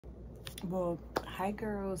Well, hi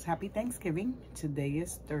girls, happy Thanksgiving. Today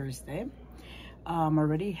is Thursday.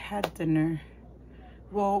 Already had dinner.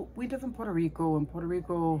 Well, we live in Puerto Rico. In Puerto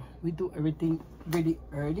Rico, we do everything really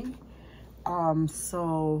early.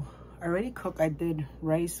 So I already cooked. I did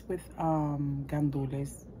rice with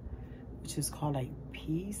gandules, which is called like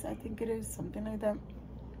peas, I think it is, something like that.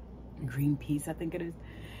 Green peas, I think it is.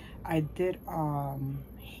 I did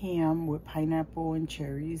ham with pineapple and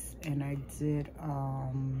cherries, and I did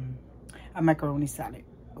a macaroni salad,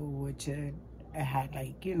 which it had,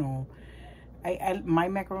 like, you know, my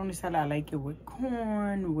macaroni salad, I like it with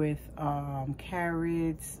corn, with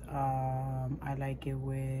carrots. I like it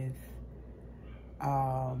with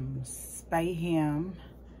spy ham.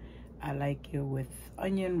 I like it with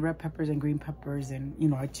onion, red peppers, and green peppers, and you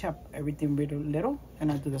know, I chop everything really little, and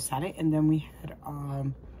I do the salad. And then we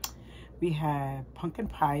had pumpkin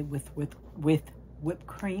pie with whipped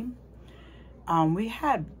cream. We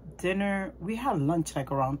had dinner, we had lunch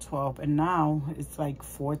like around 12, and now it's like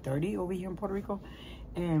 4:30 over here in Puerto Rico,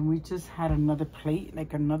 and we just had another plate,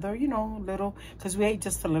 like another, you know, little, because we ate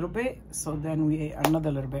just a little bit, so then we ate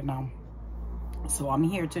another little bit now. So I'm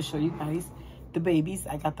here to show you guys the babies.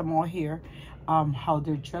 I got them all here, how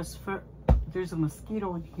they're dressed for. There's a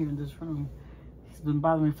mosquito in here in this room. He's been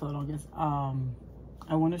bothering me for the longest.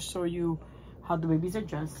 I want to show you how the babies are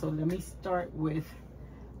dressed. So let me start with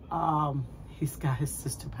he's got his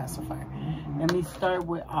sister pacifier. Let me start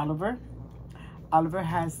with Oliver. Oliver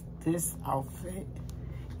has this outfit.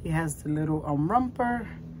 He has the little romper.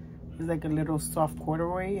 It's like a little soft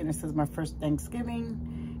corduroy, and it says "My First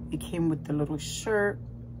Thanksgiving." It came with the little shirt.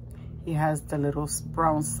 He has the little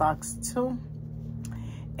brown socks too,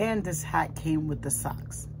 and this hat came with the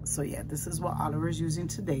socks. So yeah, this is what Oliver's using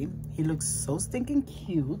today. He looks so stinking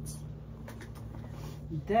cute.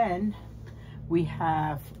 Then we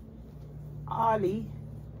have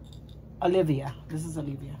Olivia. This is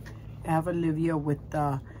Olivia. I have Olivia with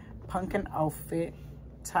the pumpkin outfit,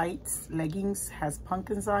 tights, leggings, has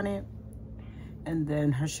pumpkins on it. And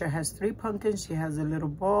then her shirt has 3 pumpkins. She has a little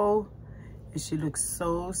bow, and she looks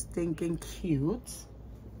so stinking cute.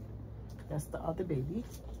 That's the other baby.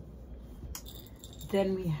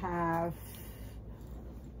 Then we have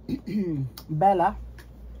Bella,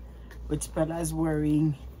 which Bella is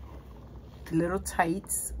wearing little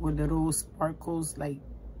tights with little sparkles, like,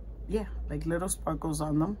 yeah, like little sparkles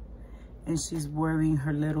on them. And she's wearing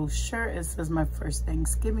her little shirt. It says "My First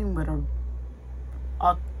Thanksgiving" with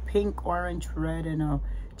a pink, orange, red, and a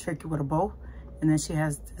turkey with a bow. And then she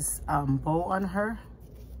has this bow on her,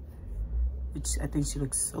 which I think she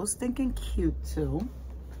looks so stinking cute too.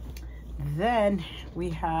 Then we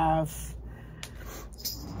have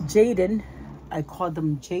Jaden. I call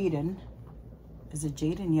them Jaden. Is it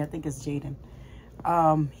Jaden? Yeah, I think it's Jaden.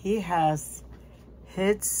 He has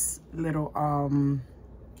his little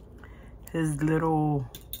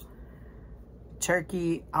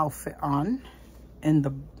turkey outfit on, and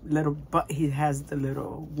the little butt, he has the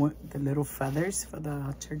little feathers for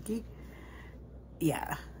the turkey.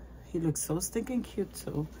 Yeah, he looks so stinking cute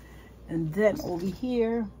too. And then over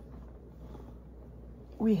here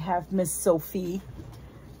we have Miss Sophie.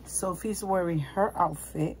 Sophie's wearing her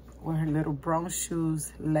outfit with her little brown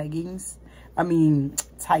shoes, leggings,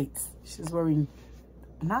 tights. She's wearing,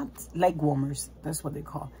 not leg warmers, that's what they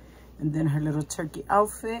call. And then her little turkey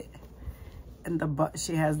outfit, and the butt,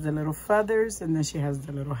 she has the little feathers, and then she has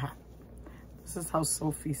the little hat. This is how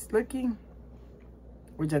Sophie's looking,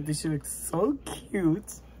 which I think she looks so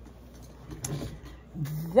cute.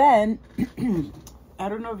 Then I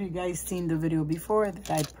don't know if you guys seen the video before that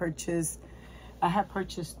I had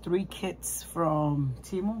purchased 3 kits from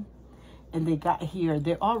Temu, and they got here.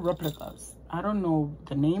 They're all replicas. I don't know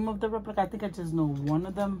the name of the replica. I think I just know one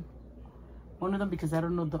of them because I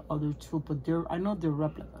don't know the other 2, but I know they're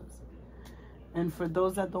replicas. And for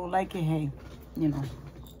those that don't like it, hey, you know,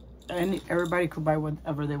 everybody could buy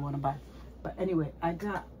whatever they want to buy. But anyway, I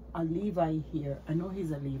got a Levi here. I know he's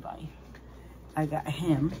a Levi. I got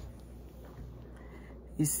him.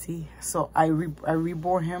 You see, so I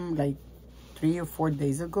reborn him like 3 or 4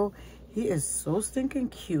 days ago. He is so stinking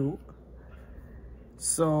cute.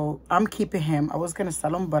 So I'm keeping him. I was gonna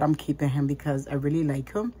sell him, but I'm keeping him because I really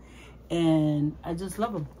like him and I just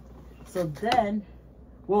love him. So then,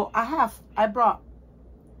 well, I brought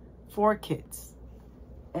 4 kits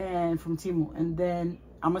and from Temu, and then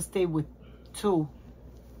I'm gonna stay with 2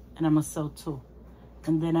 and I'm gonna sell 2.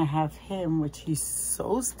 And then I have him, which he's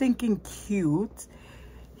so stinking cute.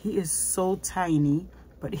 He is so tiny,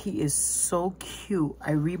 but he is so cute.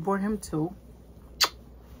 I reborn him too.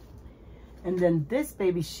 And then this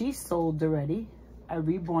baby, she sold already. I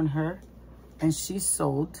reborn her and she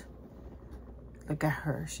sold. Look at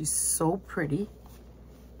her. She's so pretty.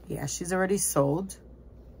 Yeah, she's already sold.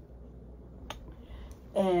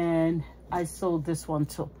 And I sold this one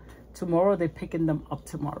too. Tomorrow, they're picking them up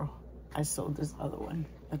tomorrow. I sold this other one.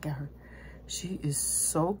 Look at her. She is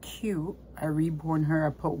so cute. I reborn her. I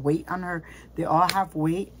put weight on her. They all have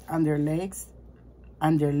weight on their legs,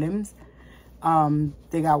 on their limbs.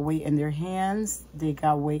 They got weight in their hands. They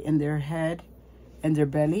got weight in their head and their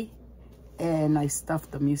belly. And I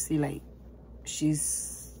stuffed them. You see, like, she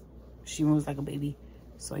moves like a baby.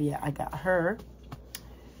 So yeah, I got her.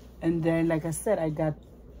 And then, like I said, I got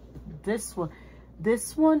this one.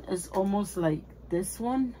 This one is almost like this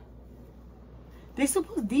one.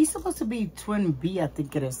 These supposed to be twin B, I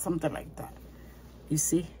think it is, something like that. You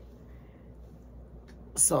see?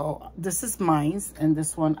 So this is mine, and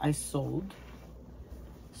this one I sold.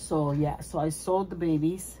 So yeah, so I sold the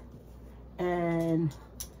babies, and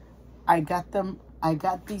I got them. I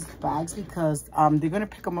got these bags because they're gonna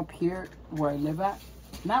pick them up here where I live at,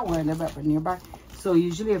 not where I live at, but nearby. So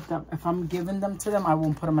usually if I'm giving them to them, I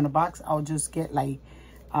won't put them in a box. I'll just get like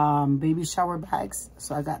baby shower bags.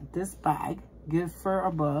 So I got this bag, give for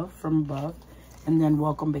above, from above, and then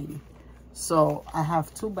welcome baby. So I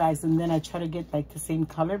have 2 bags, and then I try to get like the same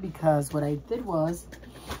color, because what I did was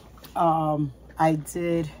I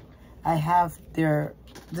have their,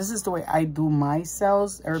 this is the way I do my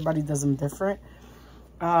cells. Everybody does them different.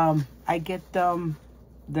 I get them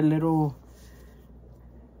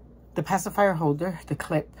the pacifier holder, the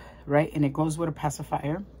clip, right? And it goes with a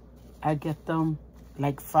pacifier. I get them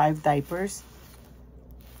like 5 diapers,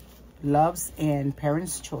 Loves and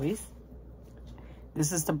Parents' Choice.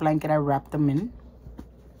 This is the blanket I wrap them in,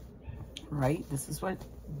 right? This is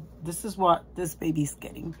what this baby's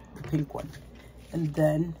getting, the pink one. And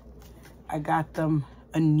then I got them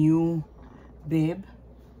a new bib.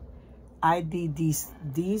 I did these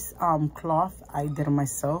cloth, I did them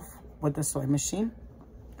myself with the sewing machine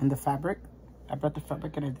and the fabric. I brought the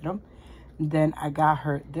fabric and I did them. And then I got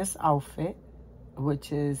her this outfit,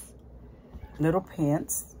 which is little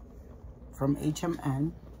pants from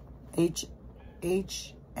H&M.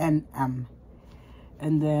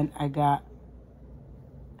 And then I got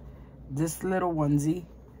this little onesie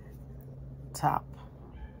top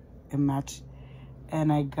and match.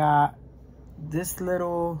 And I got this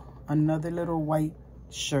another little white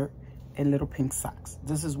shirt and little pink socks.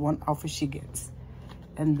 This is one outfit she gets.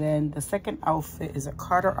 And then the second outfit is a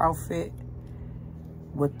Carter outfit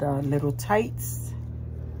with the little tights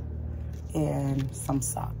and some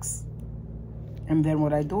socks. And then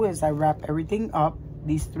what I do is I wrap everything up.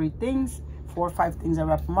 These 3 things, 4 or 5 things, I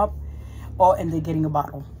wrap them up. Oh, and they're getting a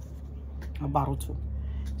bottle too.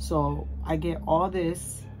 So I get all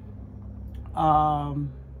this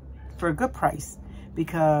for a good price,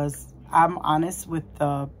 because I'm honest with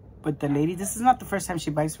the lady. This is not the first time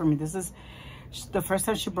she buys from me. This is the first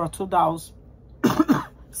time she brought 2 dolls.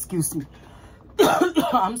 Excuse me.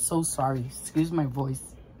 I'm so sorry. Excuse my voice,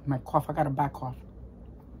 my cough. I got a bad cough.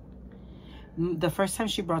 The first time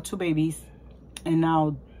she brought 2 babies, and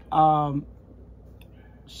now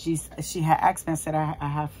she had asked me. I said I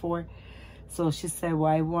have 4. So she said,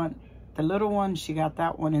 well, I want the little one. She got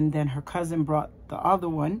that one, and then her cousin brought the other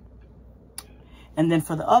one. And then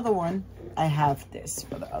for the other one, I have this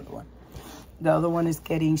for the other one. The other one is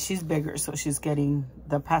getting, she's bigger, so she's getting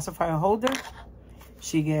the pacifier holder.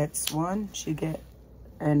 She gets one.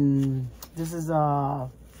 And this is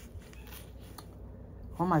a,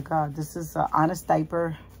 oh my God, this is a Honest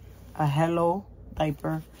diaper, a Hello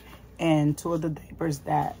diaper, and 2 of the diapers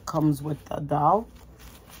that comes with the doll.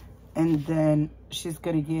 And then she's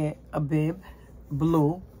gonna get a bib,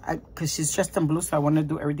 blue, because she's dressed in blue, so I want to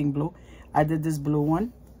do everything blue. I did this blue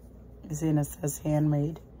one. You see, and it says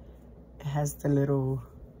handmade. It has the little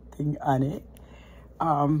thing on it.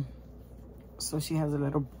 So she has a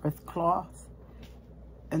little birth cloth.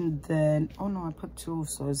 And then, oh no, I put 2,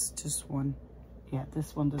 so it's just 1. Yeah,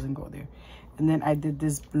 this one doesn't go there. And then I did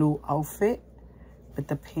this blue outfit with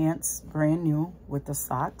the pants, brand new, with the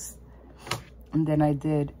socks. And then I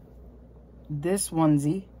did this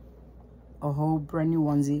onesie, a whole brand new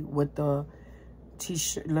onesie with the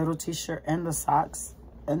t-shirt, little t-shirt and the socks.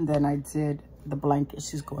 And then I did the blanket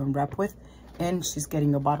she's going wrap with, and she's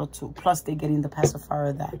getting a bottle too. Plus they're getting the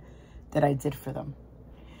pacifier that I did for them.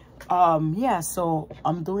 Yeah, so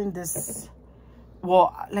I'm doing this.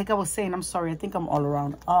 Well, like I was saying, I'm sorry, I think I'm all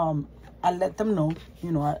around. I let them know,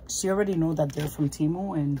 you know, she already know that they're from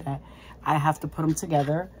Temu, and that I have to put them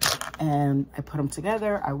together. And I put them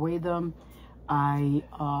together, I weigh them, I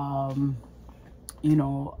you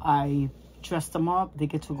know, I dress them up. They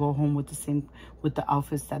get to go home with the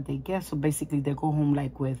outfits that they get. So basically they go home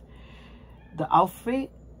like with the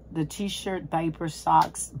outfit, the t-shirt, diaper,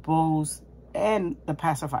 socks, bows, and the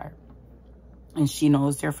pacifier. And she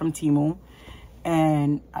knows they're from Temu.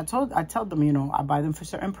 And I tell them, you know, I buy them for a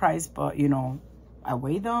certain price, but you know, I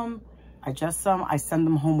weigh them, I adjust them, I send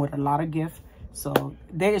them home with a lot of gift. So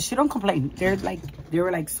she don't complain. They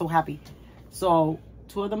were like so happy. So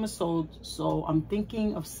 2 of them are sold. So I'm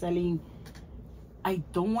thinking of selling. I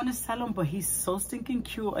don't want to sell him, but he's so stinking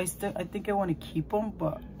cute. I think I want to keep him,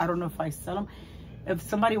 but I don't know if I sell him. If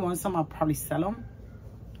somebody wants him, I'll probably sell him.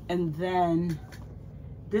 And then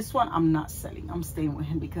this one I'm not selling. I'm staying with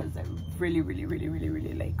him because I really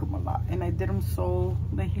like him a lot. And I did him so,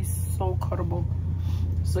 like, he's so cuddable.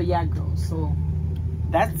 So yeah, girls. So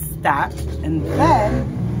that's that. And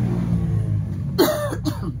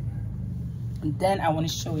then I want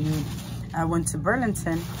to show you, I went to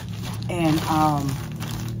Burlington. And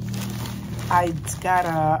I got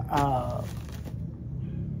a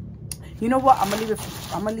you know what, I'm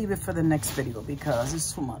gonna leave it for the next video because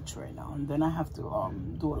it's too much right now, and then I have to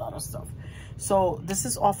do a lot of stuff. So this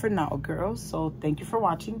is all for now, girls. So thank you for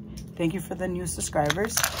watching. Thank you for the new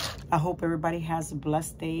subscribers. I hope everybody has a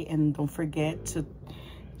blessed day, and don't forget to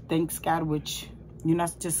thank God, which you're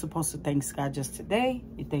not just supposed to thank God just today.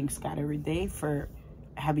 You thank God every day for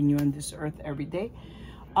having you on this earth every day.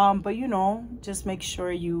 But you know, just make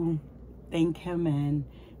sure you thank him and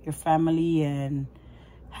your family, and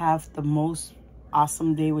have the most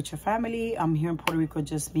awesome day with your family. I'm here in Puerto Rico,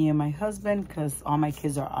 just me and my husband, because all my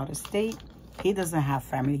kids are out of state. He doesn't have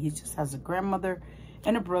family. He just has a grandmother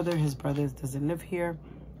and a brother. His brother doesn't live here,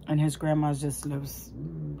 and his grandma just lives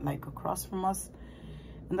like across from us.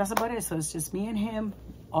 And that's about it. So it's just me and him.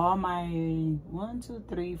 All my 1, 2,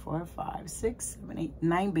 3, 4, 5, 6, 7, 8,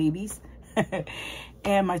 9 babies.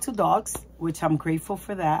 And my 2 dogs, which I'm grateful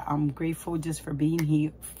for that. I'm grateful just for being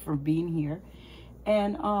here,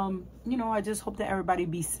 And you know, I just hope that everybody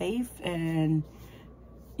be safe, and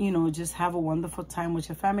you know, just have a wonderful time with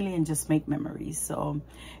your family and just make memories. So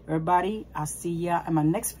everybody, I'll see ya in my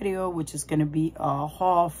next video, which is gonna be a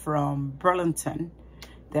haul from Burlington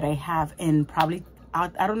that I have. And probably I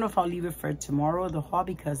don't know if I'll leave it for tomorrow, the haul,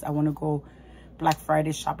 because I want to go Black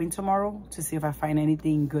Friday shopping tomorrow to see if I find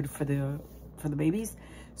anything good for the babies.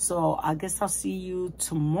 So I guess I'll see you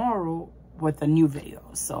tomorrow with a new video.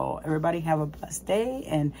 So everybody have a blessed day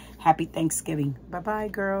and happy Thanksgiving. Bye bye,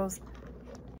 girls.